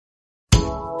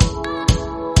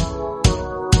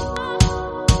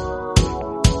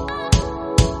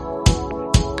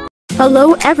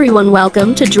Hello everyone,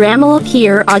 welcome to Drama.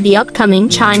 Here are the upcoming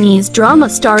Chinese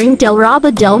drama starring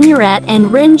Dilraba Delmurat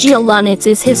and Ren Jialan. It's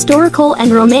his historical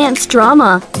and romance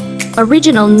drama.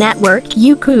 Original network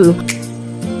Youku.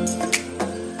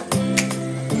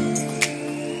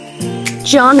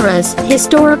 Genres: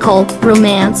 historical,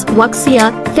 romance,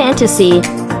 wuxia, fantasy.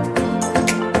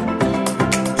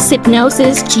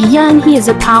 Sypnosis. Jian. He is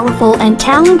a powerful and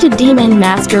talented demon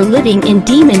master living in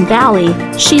Demon Valley.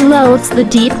 She loathes the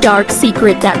deep dark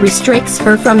secret that restricts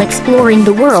her from exploring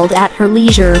the world at her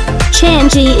leisure.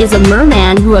 Changyi is a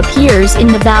merman who appears in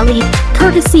the valley,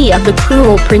 courtesy of the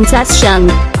cruel Princess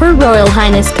Shunde. Her Royal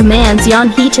Highness commands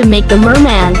Yuanhe to make the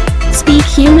merman speak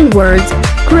human words,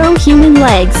 grow human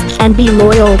legs, and be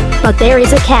loyal. But there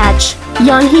is a catch.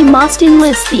 Yuanhe must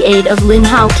enlist the aid of Lin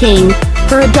Hao Qing,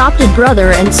 her adopted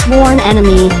brother and sworn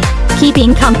enemy,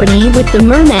 keeping company with the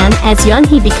merman as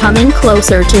Yuanhe becoming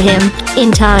closer to him.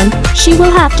 In time, she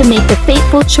will have to make the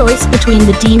fateful choice between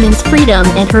the demon's freedom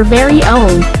and her very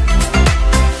own.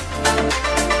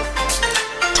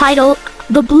 Title: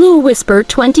 The Blue Whisper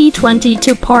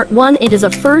 2022 Part 1. It is a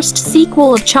first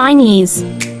sequel of Chinese.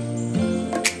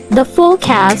 The full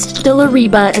cast: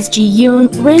 Dilraba as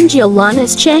Jiyun, Ren Jialan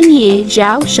as Changyi,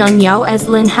 Jiao Shunyao as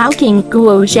Lin Hao Qing,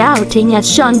 Guo Xiaoting as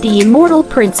Shunde, Immortal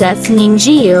Princess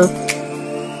Ningjiu.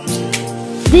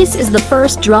 This is the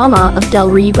first drama of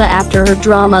Dilraba after her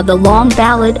drama The Long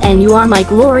Ballad and You Are My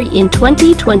Glory in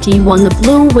 2021. The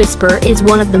Blue Whisper is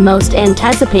one of the most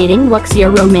anticipating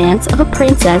wuxia romance of a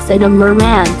princess and a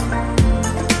merman.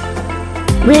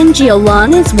 Ren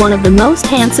Jialan is one of the most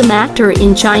handsome actor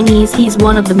in Chinese. He's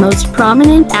one of the most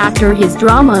prominent actor. His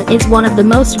drama is one of the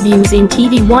most views in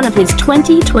TV. One of his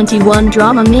 2021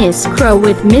 drama Miss Crow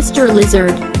with Mr.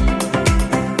 Lizard.